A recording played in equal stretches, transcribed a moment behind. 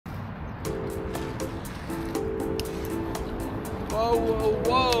Whoa, whoa,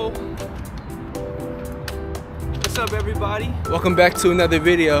 whoa. What's up, everybody? Welcome back to another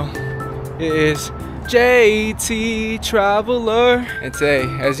video. It is JT Traveler. And today,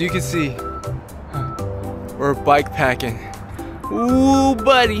 as you can see, we're bike packing. Ooh,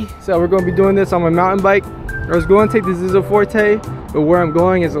 buddy. So we're gonna be doing this on my mountain bike. I was going to take the Zizzo Forte, but where I'm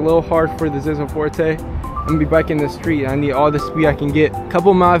going is a little hard for the Zizzo Forte. I'm gonna be biking the street. I need all the speed I can get. A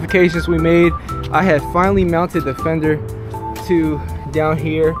couple modifications we made. I had finally mounted the fender to down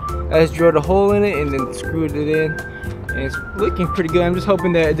here. I just drilled a hole in it and then screwed it in. And it's looking pretty good. I'm just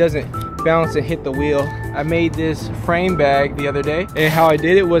hoping that it doesn't bounce and hit the wheel. I made this frame bag the other day. And how I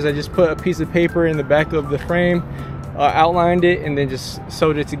did it was I just put a piece of paper in the back of the frame, outlined it, and then just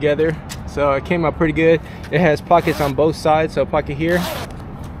sewed it together. So it came out pretty good. It has pockets on both sides, so a pocket here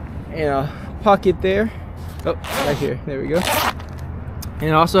and a pocket there. Oh, right here, there we go. And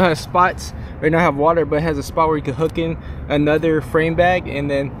it also has spots. Right now I have water, but it has a spot where you can hook in another frame bag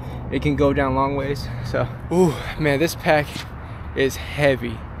and then it can go down long ways. So, ooh, man, this pack is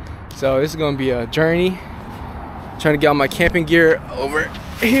heavy. So this is gonna be a journey. Trying to get all my camping gear over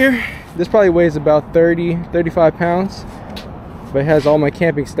here. This probably weighs about 35 pounds, but it has all my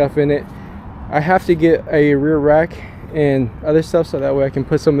camping stuff in it. I have to get a rear rack and other stuff so that way I can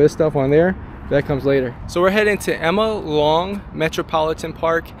put some of this stuff on there. That comes later. So we're heading to Emma Long Metropolitan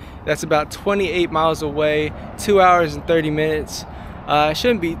Park. That's about 28 miles away, 2 hours and 30 minutes. It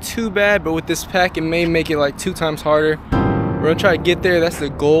shouldn't be too bad, but with this pack, it may make it like 2 times harder. We're gonna try to get there. That's the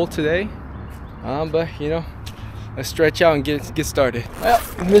goal today. But you know, let's stretch out and get started. Well,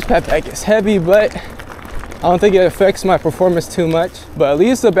 this backpack is heavy, but I don't think it affects my performance too much. But at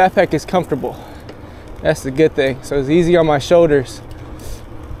least the backpack is comfortable. That's the good thing. So it's easy on my shoulders.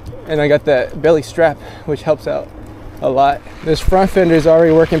 And I got that belly strap, which helps out a lot. This front fender is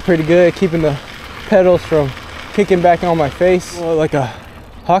already working pretty good, keeping the pedals from kicking back on my face. Well, like a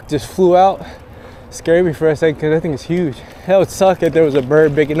hawk just flew out. Scared me for a second because I think it's huge. That would suck if there was a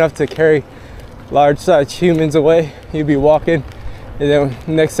bird big enough to carry large sized humans away. You'd be walking and then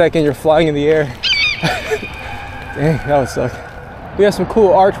next second you're flying in the air. Dang, that would suck. We have some cool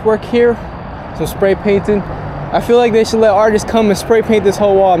artwork here, some spray painting. I feel like they should let artists come and spray paint this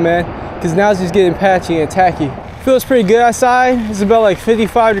whole wall, man, because now it's just getting patchy and tacky. Feels pretty good outside. It's about like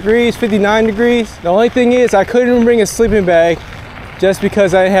 55 degrees, 59 degrees. The only thing is I couldn't bring a sleeping bag just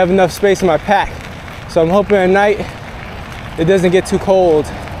because I didn't have enough space in my pack. So I'm hoping at night it doesn't get too cold.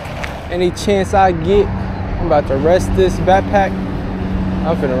 Any chance I get, I'm about to rest this backpack.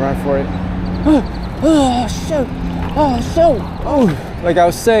 I'm finna run for it. Oh, shoot. Oh, shoot. Oh, like I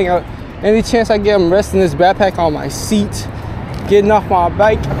was saying, any chance I get, I'm resting this backpack on my seat, getting off my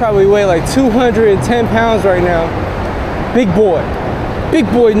bike. I probably weigh like 210 pounds right now. Big boy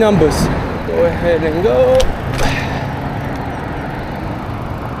numbers. Go ahead and go.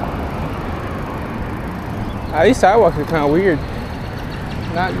 These sidewalks are kind of weird,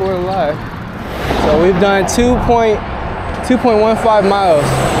 not going to lie. So we've done 2.15 miles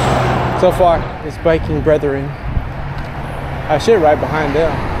so far. It's biking brethren. I should ride behind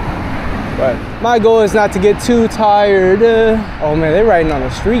them. But my goal is not to get too tired. Oh man, they're riding on the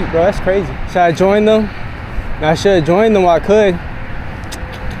street, bro. That's crazy. Should I join them? I should have joined them while I could.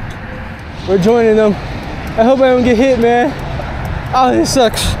 We're joining them. I hope I don't get hit, man. Oh, this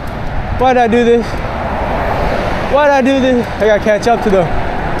sucks. Why'd I do this? Why'd I do this? I gotta catch up to them.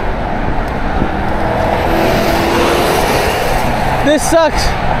 This sucks.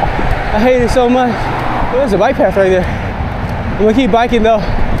 I hate it so much. Oh, there's a bike path right there. I'm gonna keep biking though.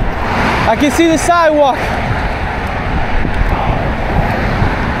 I can see the sidewalk.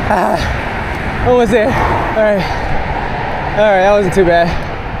 Almost there. All right, that wasn't too bad.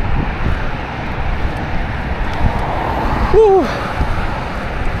 Woo.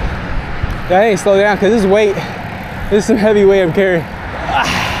 I ain't slow down because this is weight. This is some heavy weight I'm carrying.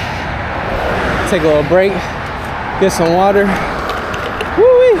 Take a little break, get some water.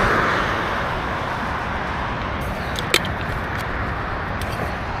 Woo-wee.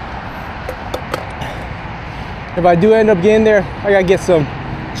 If I do end up getting there, I gotta get some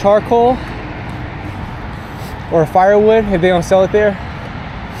charcoal or firewood if they don't sell it there.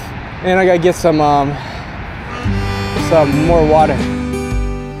 And I gotta get some more water.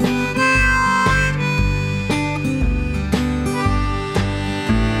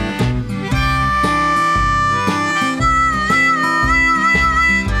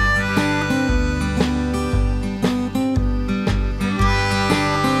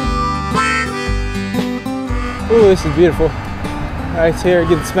 Ooh, this is beautiful. Right here,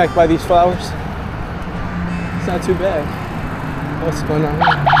 getting smacked by these flowers. It's not too bad. What's going on here?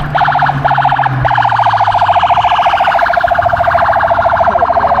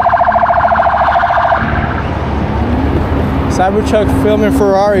 Cybertruck filming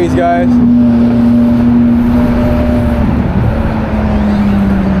Ferraris, guys.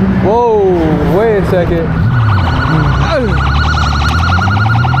 Whoa, wait a second.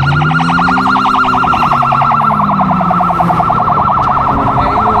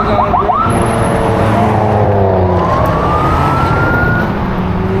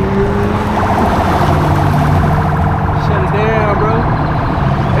 Shut it down, bro.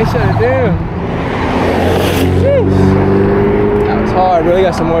 They shut it down. Jeez. That was hard, bro. They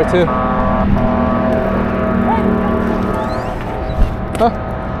got some more too. Huh?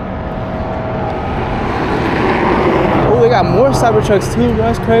 Oh, they got more Cybertrucks too, bro.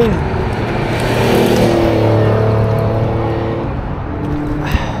 That's crazy.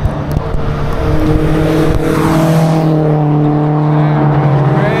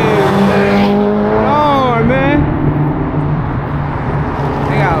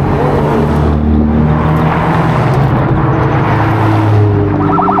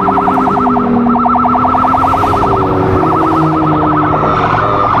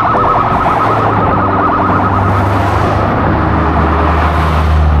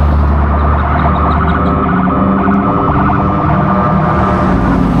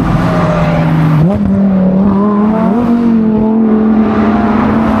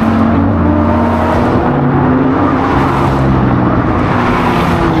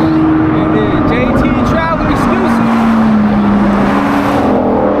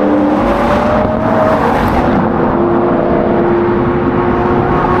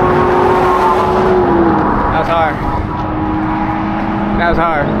 That was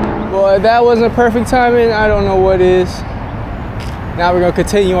hard. Well, if that wasn't perfect timing, I don't know what is. Now we're gonna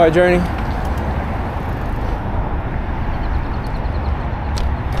continue our journey.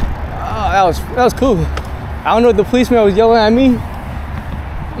 Oh, that was cool. I don't know if the policeman was yelling at me.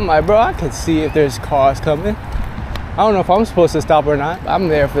 I'm like, bro, I can see if there's cars coming. I don't know if I'm supposed to stop or not. I'm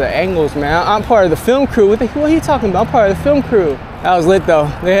there for the angles, man. I'm part of the film crew. What are you talking about? I'm part of the film crew. That was lit though.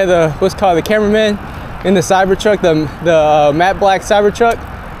 They had the, what's called the cameraman in the Cybertruck, the matte black Cybertruck.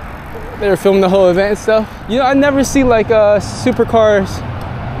 They were filming the whole event and stuff. You know, I never see like supercars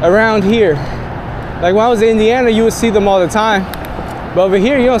around here. Like when I was in Indiana, you would see them all the time. But over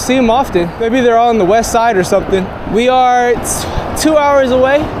here, you don't see them often. Maybe they're all on the west side or something. We are 2 hours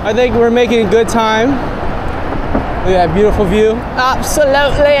away. I think we're making a good time. Look at that beautiful view.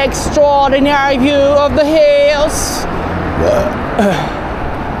 Absolutely extraordinary view of the hills.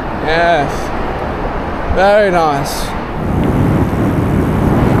 Yes. Very nice.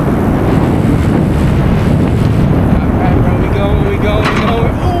 Alright, bro, we going.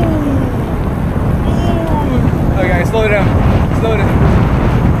 Ooh. Okay, slow down.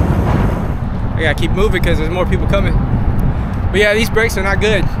 I gotta keep moving because there's more people coming. But yeah, these brakes are not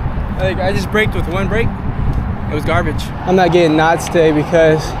good. Like, I just braked with one brake. It was garbage. I'm not getting knots today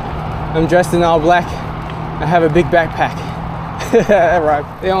because I'm dressed in all black. I have a big backpack. Right.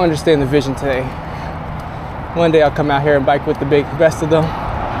 They don't understand the vision today. One day I'll come out here and bike with the best of them.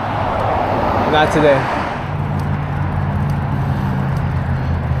 Not today.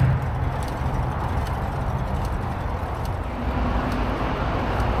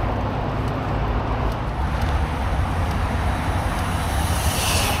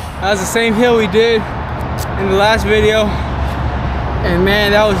 That was the same hill we did in the last video. And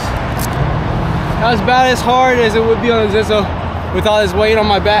man, that was about as hard as it would be on a Zizzo with all this weight on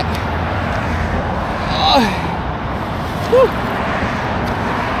my back.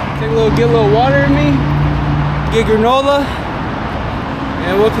 Get a little water in me, get granola,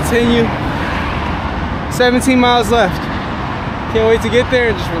 and we'll continue. 17 miles left. Can't wait to get there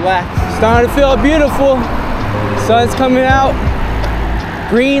and just relax. Starting to feel beautiful. Sun's coming out.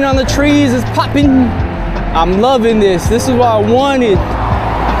 Green on the trees is popping. I'm loving this. This is what I wanted.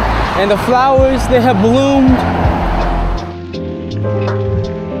 And the flowers, they have bloomed.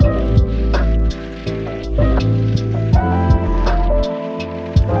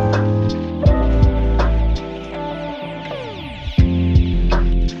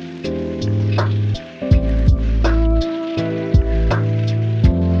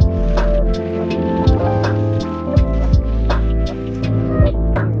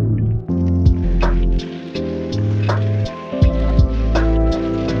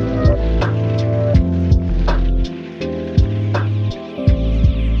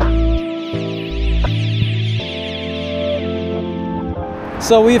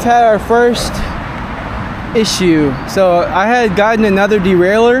 So we've had our first issue. So I had gotten another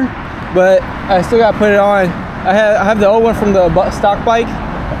derailleur, but I still got to put it on. I have the old one from the stock bike,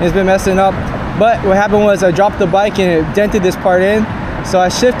 and it's been messing up. But what happened was I dropped the bike and it dented this part in. So I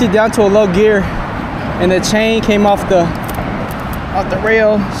shifted down to a low gear, and the chain came off the off the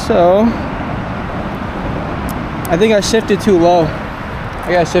rail, so I think I shifted too low.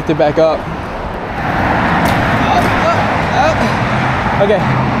 I gotta shift it back up. Up. Okay,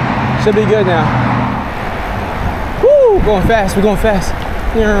 should be good now. Woo, going fast, we're going fast.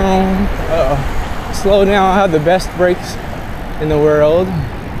 Uh-oh. Slow down, I have the best brakes in the world. There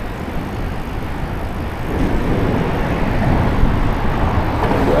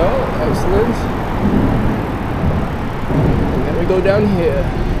we go, excellent. And then we go down here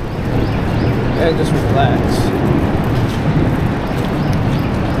and just relax.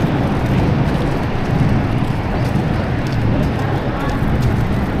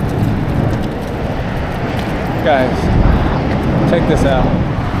 Guys, check this out.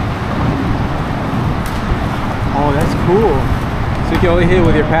 Oh, that's cool. So you can only hit it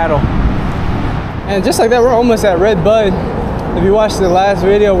with your paddle. And just like that, we're almost at Red Bud. If you watched the last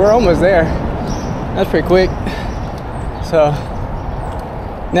video, we're almost there. That's pretty quick. So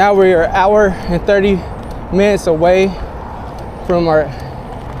now we're an hour and 30 minutes away from our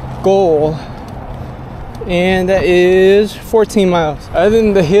goal. And that is 14 miles. Other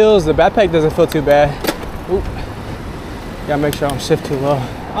than the hills, the backpack doesn't feel too bad. Oop. Gotta make sure I don't shift too low.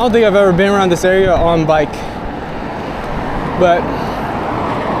 I don't think I've ever been around this area on bike, but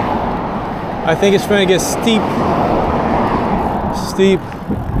I think it's gonna get steep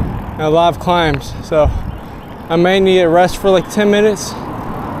and a lot of climbs. So I may need a rest for like 10 minutes.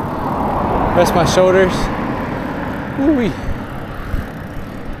 Rest my shoulders. Woo-wee.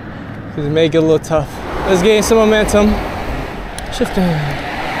 Because it may get a little tough. Let's gain some momentum. Shifting.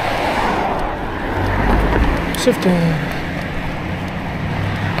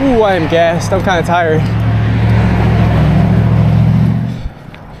 Ooh, I am gassed. I'm kind of tired.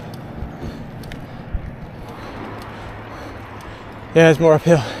 Yeah, it's more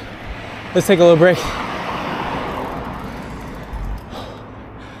uphill. Let's take a little break.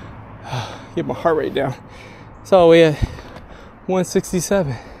 Get my heart rate down. So we at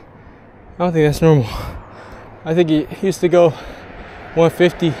 167. I don't think that's normal. I think it used to go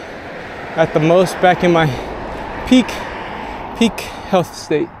 150 at the most back in my peak health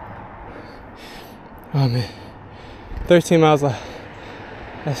state. Oh man, 13 miles left.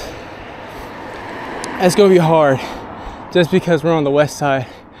 That's gonna be hard just because we're on the west side,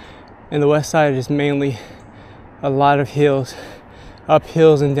 and the west side is mainly a lot of hills, up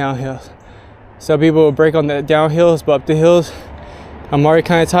hills and down hills. So people will break on the down hills, but up the hills, I'm already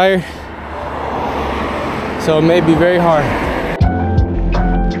kind of tired, so it may be very hard.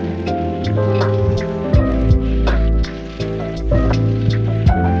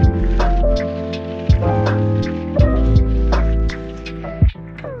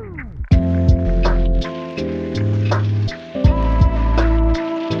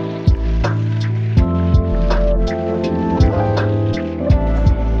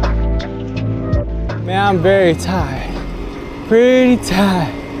 Man, I'm very tired, pretty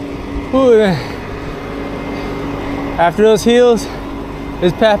tired. Ooh, after those hills,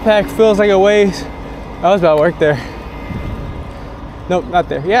 this backpack feels like it weighs. I was about to work there. Nope, not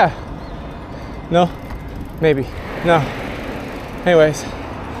there. Yeah. No, maybe. No. Anyways,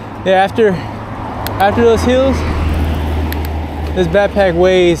 yeah. After those hills, this backpack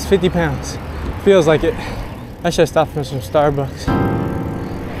weighs 50 pounds. Feels like it. I should have stopped for some Starbucks.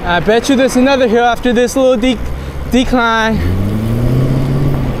 I bet you there's another hill after this little decline.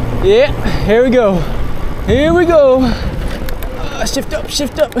 Yeah, here we go. Here we go. Shift up,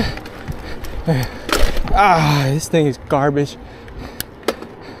 shift up. Ah, this thing is garbage.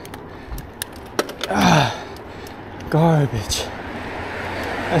 Ah, garbage.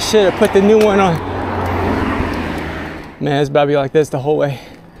 I should have put the new one on. Man, it's about to be like this the whole way.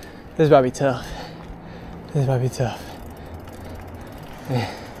 This is about to be tough. This is about to be tough. Man.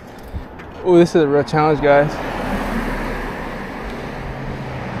 Oh, this is a real challenge, guys.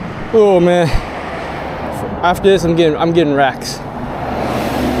 Oh man. After this, I'm getting racks.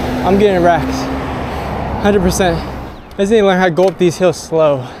 I'm getting racks. 100%. I just need to learn how to go up these hills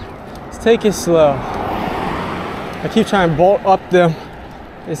slow. Let's take it slow. I keep trying to bolt up them.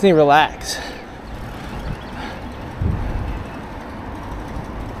 I just need to relax.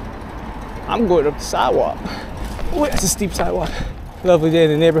 I'm going up the sidewalk. Oh, that's a steep sidewalk. Lovely day in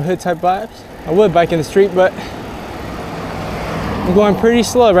the neighborhood type vibes. I would bike in the street, but I'm going pretty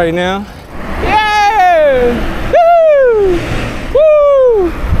slow right now. Yeah! Woo!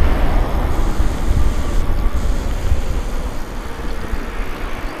 Woo!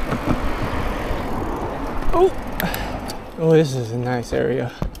 Oh, this is a nice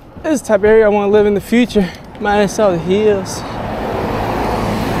area. This is the type of area I want to live in the future. Minus all the hills.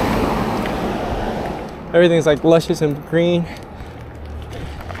 Everything's like luscious and green.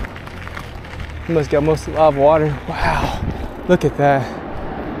 You must get a lot of water. Wow, look at that.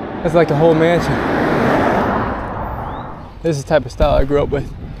 That's like a whole mansion. This is the type of style I grew up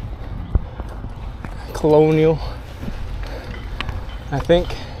with. Colonial, I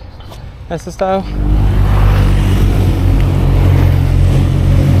think that's the style.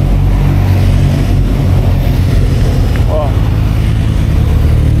 Oh.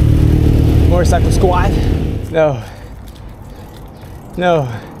 Motorcycle squad. No.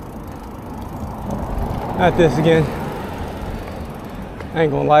 No. Not this again. I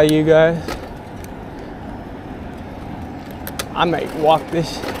ain't gonna lie to you guys. I might walk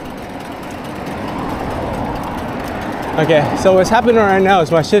this. Okay, so what's happening right now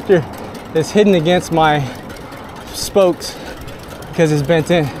is my shifter is hidden against my spokes because it's bent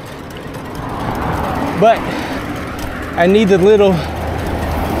in. But I need the little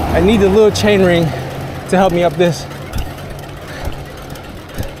chain ring to help me up this.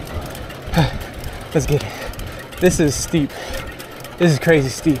 Let's get it. This is steep. This is crazy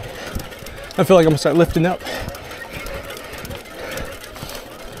steep. I feel like I'm gonna start lifting up.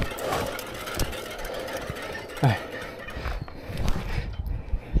 All right.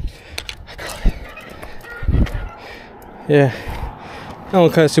 I got it. Yeah, I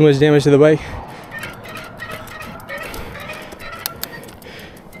don't cause too much damage to the bike.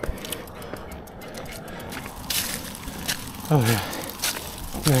 Oh man,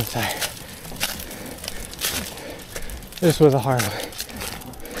 I'm tired. This was a hard one.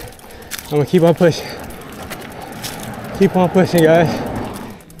 I'm gonna keep on pushing. Keep on pushing, guys.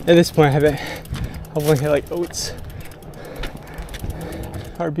 At this point, I've only hit like oats.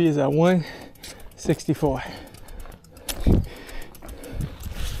 RB is at 164.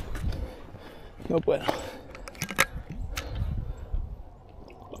 No bueno.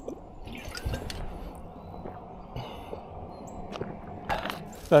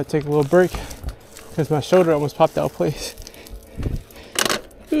 So I take a little break because my shoulder almost popped out of place.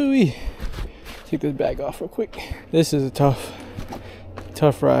 Ooh-wee. Take this bag off real quick. This is a tough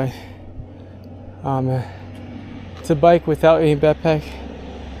ride. Oh man. It's a bike without any backpack.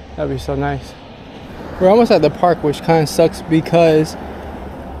 That'd be so nice. We're almost at the park, which kind of sucks because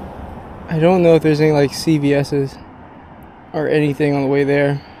I don't know if there's any like CVS's or anything on the way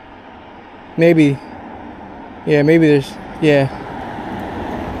there. Maybe. Yeah, maybe there's, yeah.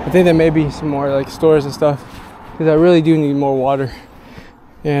 I think there may be some more like stores and stuff because I really do need more water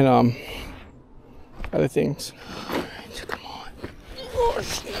and other things. Alright, come on. Oh,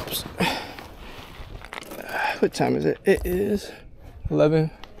 snaps. What time is it? It is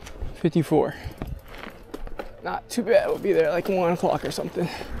 11:54. Not too bad. We'll be there like 1 o'clock or something.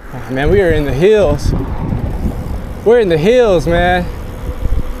 Oh, man, we are in the hills. We're in the hills, man.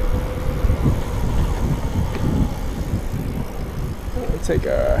 Take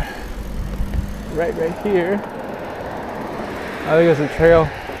a right here. I think it's a trail.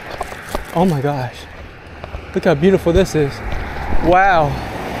 Oh my gosh, look how beautiful this is. Wow,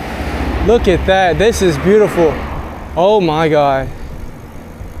 look at that. This is beautiful. Oh my god,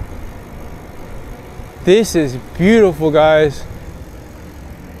 this is beautiful, guys.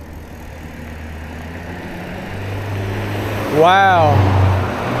 Wow,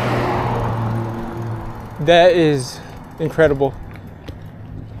 that is incredible.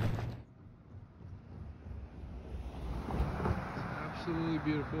 Absolutely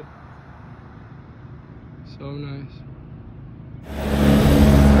beautiful. So nice.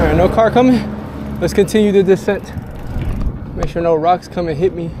 All right, no car coming. Let's continue the descent. Make sure no rocks come and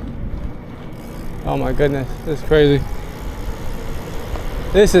hit me. Oh my goodness, this is crazy.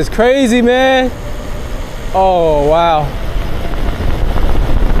 This is crazy, man. Oh, wow.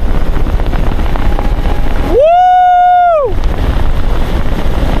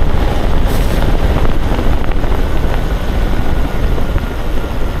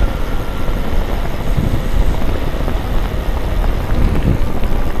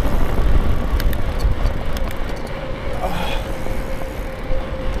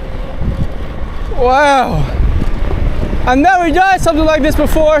 Wow, I've never done something like this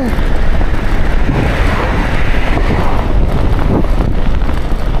before.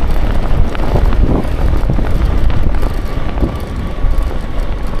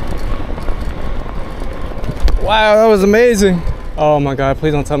 Wow, that was amazing. Oh my God,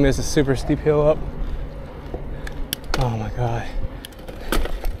 please don't tell me it's a super steep hill up. Oh my God.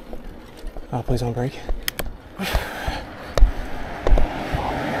 Oh, please don't break.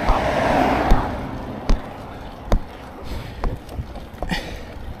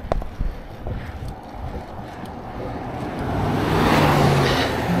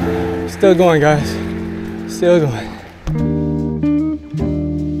 Still going, guys. Still going.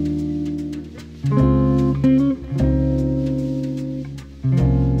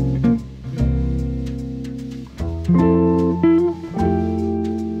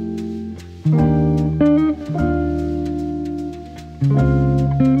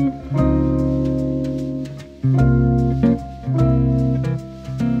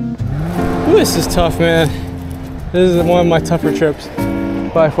 This is tough, man. This is one of my tougher trips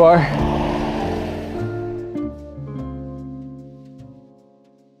by far.